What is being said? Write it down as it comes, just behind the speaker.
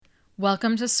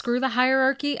Welcome to Screw the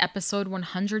Hierarchy, episode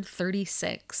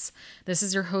 136. This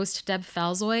is your host, Deb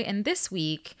Falzoy, and this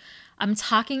week I'm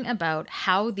talking about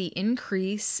how the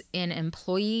increase in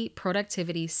employee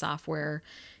productivity software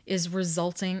is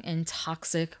resulting in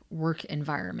toxic work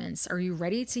environments. Are you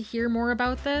ready to hear more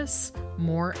about this?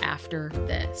 More after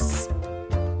this.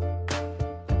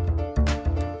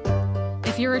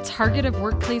 If you're a target of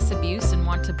workplace abuse and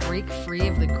want to break free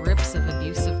of the grips of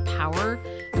abusive power,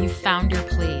 you've found your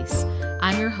place.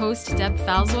 I'm your host, Deb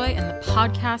Falzoy, and the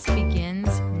podcast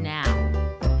begins now.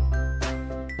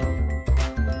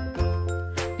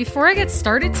 Before I get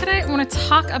started today, I want to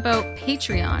talk about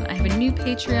Patreon. I have a new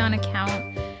Patreon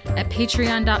account at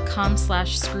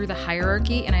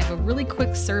patreon.com/screwthehierarchy, and I have a really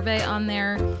quick survey on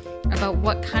there about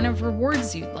what kind of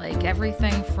rewards you'd like.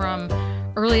 Everything from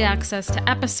early access to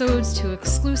episodes, to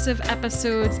exclusive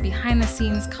episodes,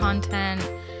 behind-the-scenes content.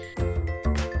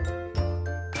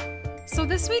 So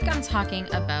this week I'm talking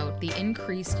about the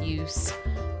increased use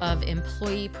of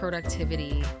employee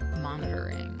productivity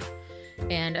monitoring.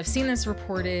 And I've seen this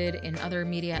reported in other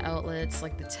media outlets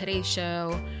like the Today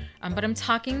Show, but I'm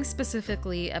talking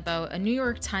specifically about a New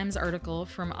York Times article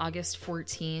from August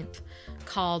 14th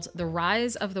called The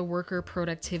Rise of the Worker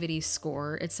Productivity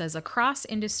Score. It says, across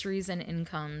industries and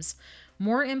incomes,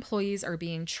 more employees are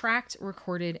being tracked,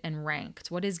 recorded, and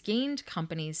ranked. What is gained,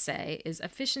 companies say, is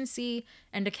efficiency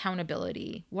and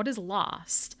accountability. What is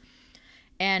lost?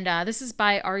 And this is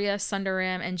by Arya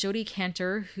Sundaram and Jodi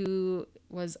Kantor, who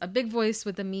was a big voice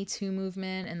with the Me Too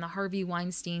movement and the Harvey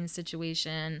Weinstein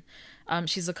situation.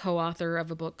 She's a co-author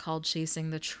of a book called Chasing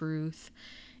the Truth.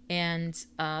 And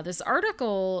this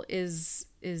article is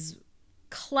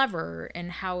clever in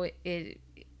how it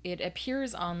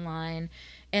appears online,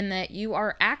 and that you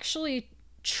are actually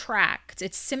tracked.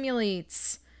 It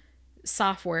simulates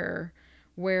software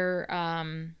where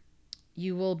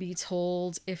you will be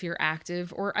told if you're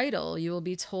active or idle. You will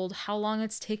be told how long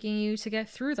it's taking you to get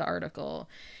through the article.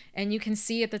 And you can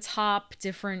see at the top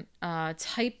different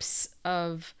types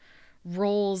of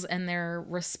roles and their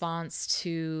response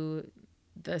to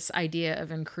this idea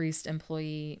of increased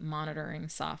employee monitoring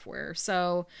software.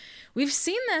 So we've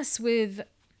seen this with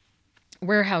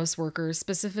warehouse workers,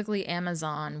 specifically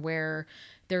Amazon, where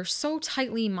they're so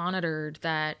tightly monitored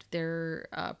that their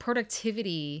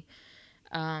productivity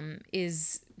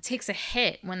takes a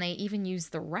hit when they even use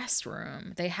the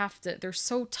restroom. They're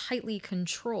so tightly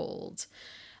controlled.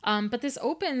 But this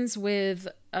opens with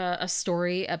a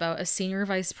story about a senior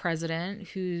vice president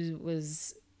who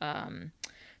was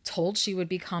told she would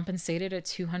be compensated at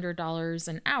 $200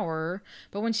 an hour.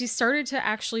 But when she started to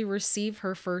actually receive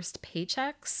her first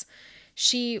paychecks,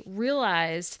 she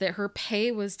realized that her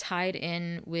pay was tied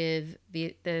in with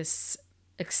this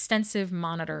extensive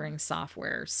monitoring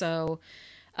software. So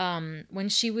when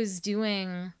she was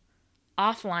doing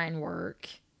offline work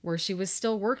where she was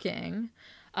still working,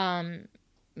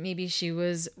 maybe she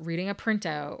was reading a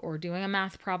printout or doing a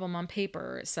math problem on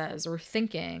paper, it says, or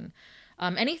thinking,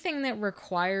 anything that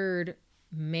required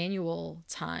manual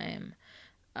time,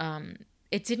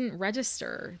 it didn't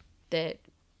register that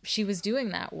she was doing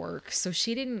that work, so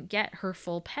she didn't get her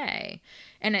full pay.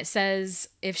 And it says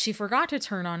if she forgot to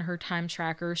turn on her time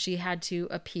tracker, she had to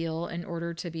appeal in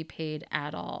order to be paid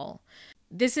at all.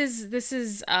 This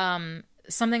is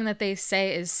something that they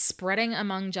say is spreading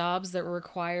among jobs that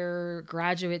require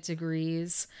graduate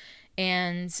degrees,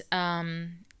 and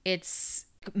it's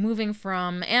moving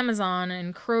from Amazon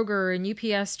and Kroger and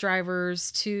UPS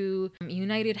drivers to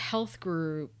United Health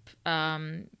Group,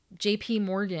 JP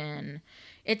Morgan.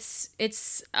 It's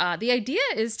the idea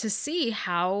is to see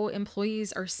how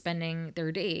employees are spending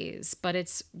their days, but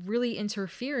it's really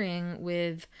interfering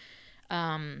with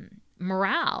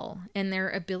morale and their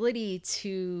ability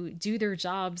to do their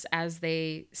jobs as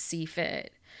they see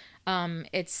fit.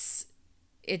 It's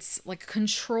like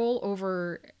control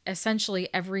over essentially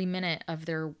every minute of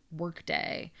their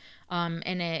workday,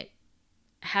 and it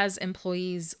has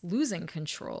employees losing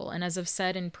control. And as I've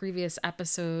said in previous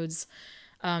episodes,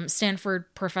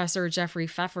 Stanford professor Jeffrey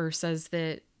Pfeffer says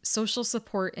that social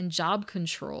support and job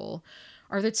control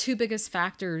are the two biggest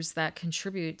factors that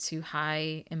contribute to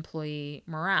high employee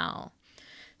morale.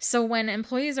 So when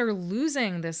employees are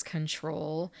losing this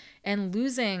control and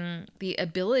losing the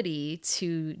ability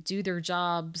to do their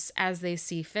jobs as they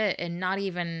see fit and not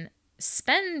even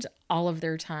spend all of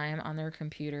their time on their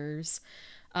computers,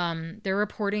 they're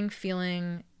reporting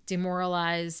feeling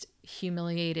demoralized,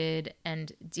 humiliated,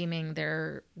 and deeming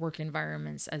their work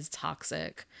environments as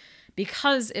toxic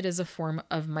because it is a form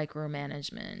of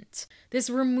micromanagement. This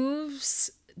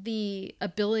removes the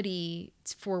ability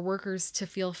for workers to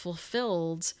feel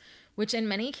fulfilled which in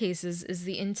many cases is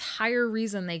the entire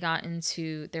reason they got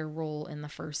into their role in the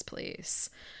first place.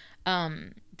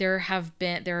 There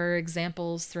are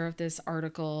examples throughout this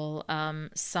article,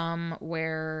 some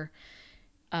where,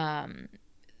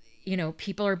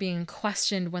 people are being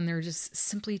questioned when they're just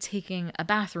simply taking a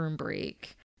bathroom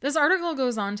break. This article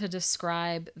goes on to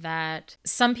describe that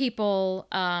some people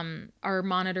are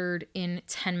monitored in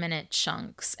 10-minute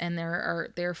chunks, and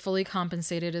they're fully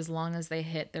compensated as long as they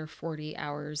hit their 40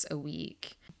 hours a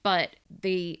week. But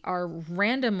they are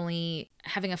randomly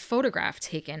having a photograph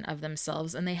taken of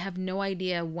themselves, and they have no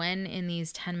idea when in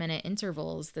these 10-minute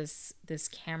intervals this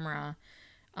camera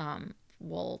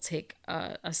will take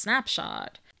a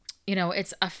snapshot.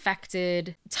 It's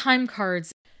affected time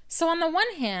cards. So on the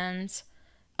one hand,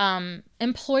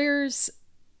 employers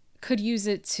could use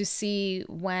it to see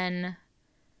when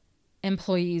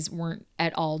employees weren't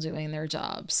at all doing their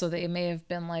job. So they may have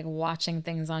been like watching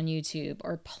things on YouTube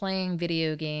or playing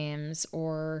video games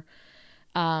or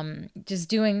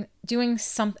just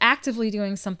actively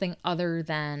doing something other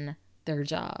than their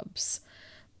jobs.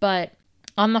 But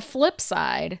on the flip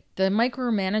side, the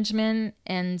micromanagement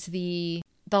and the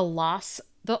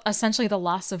essentially the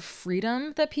loss of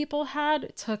freedom that people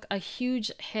had took a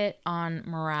huge hit on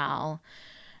morale.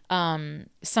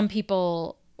 Some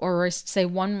people, or I should say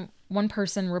one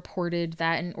person reported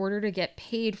that in order to get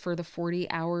paid for the 40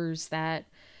 hours that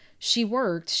she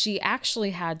worked, she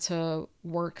actually had to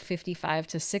work 55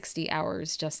 to 60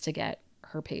 hours just to get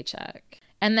her paycheck.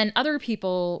 And then other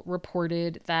people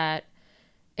reported that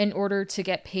in order to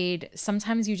get paid,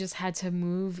 sometimes you just had to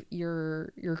move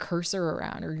your cursor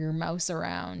around or your mouse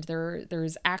around.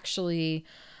 There's actually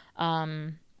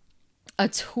a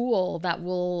tool that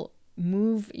will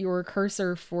move your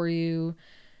cursor for you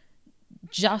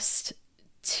just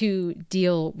to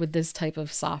deal with this type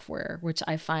of software, which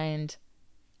I find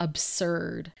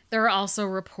absurd. There are also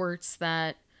reports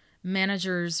that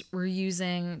managers were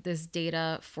using this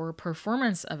data for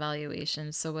performance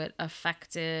evaluation, so it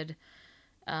affected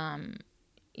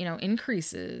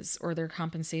increases or their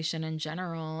compensation in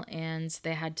general, and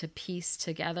they had to piece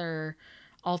together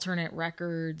alternate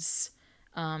records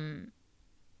and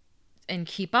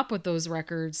keep up with those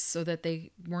records so that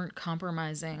they weren't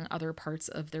compromising other parts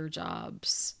of their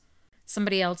jobs.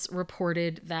 Somebody else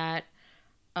reported that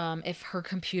if her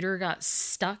computer got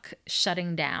stuck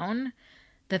shutting down,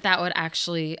 that would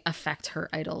actually affect her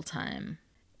idle time.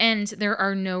 And there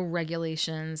are no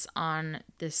regulations on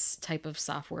this type of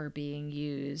software being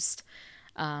used.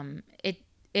 It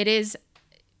is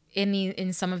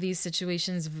in some of these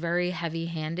situations very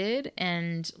heavy-handed,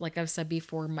 and like I've said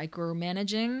before,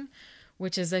 micromanaging,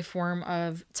 which is a form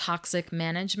of toxic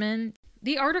management.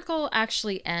 The article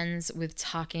actually ends with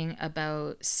talking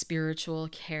about spiritual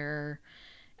care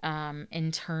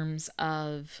in terms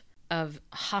of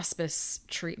hospice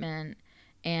treatment,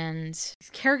 and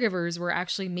caregivers were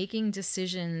actually making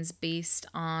decisions based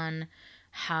on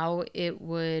how it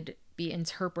would be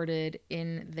interpreted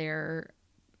in their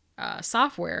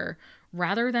software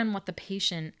rather than what the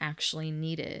patient actually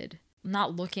needed,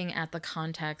 not looking at the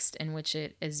context in which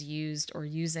it is used or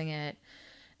using it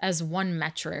as one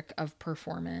metric of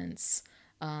performance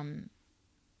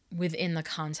within the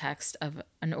context of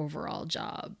an overall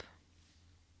job.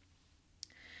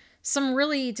 So I'm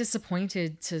really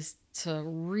disappointed to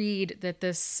read that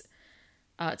this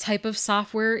type of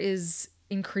software is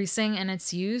increasing in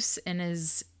its use and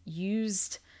is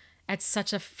used at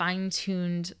such a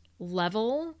fine-tuned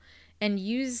level and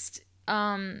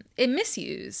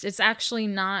misused. It's actually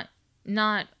not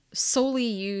solely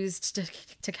used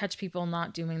to catch people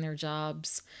not doing their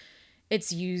jobs.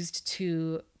 It's used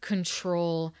to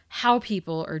control how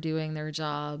people are doing their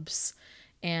jobs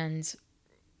and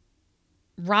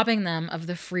robbing them of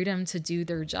the freedom to do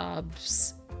their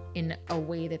jobs in a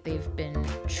way that they've been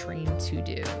trained to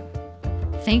do.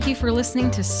 Thank you for listening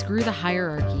to Screw the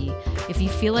Hierarchy. If you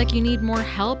feel like you need more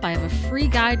help, I have a free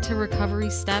guide to recovery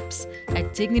steps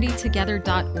at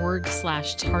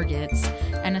dignitytogether.org/targets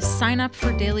and a sign up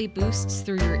for daily boosts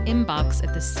through your inbox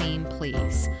at the same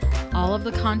place. All of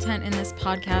the content in this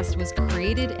podcast was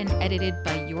created and edited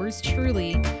by yours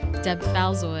truly, Deb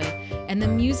Falzoy, and the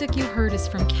music you heard is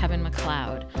from Kevin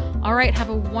MacLeod. All right, have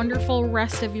a wonderful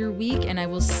rest of your week, and I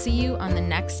will see you on the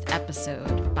next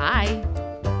episode. Bye.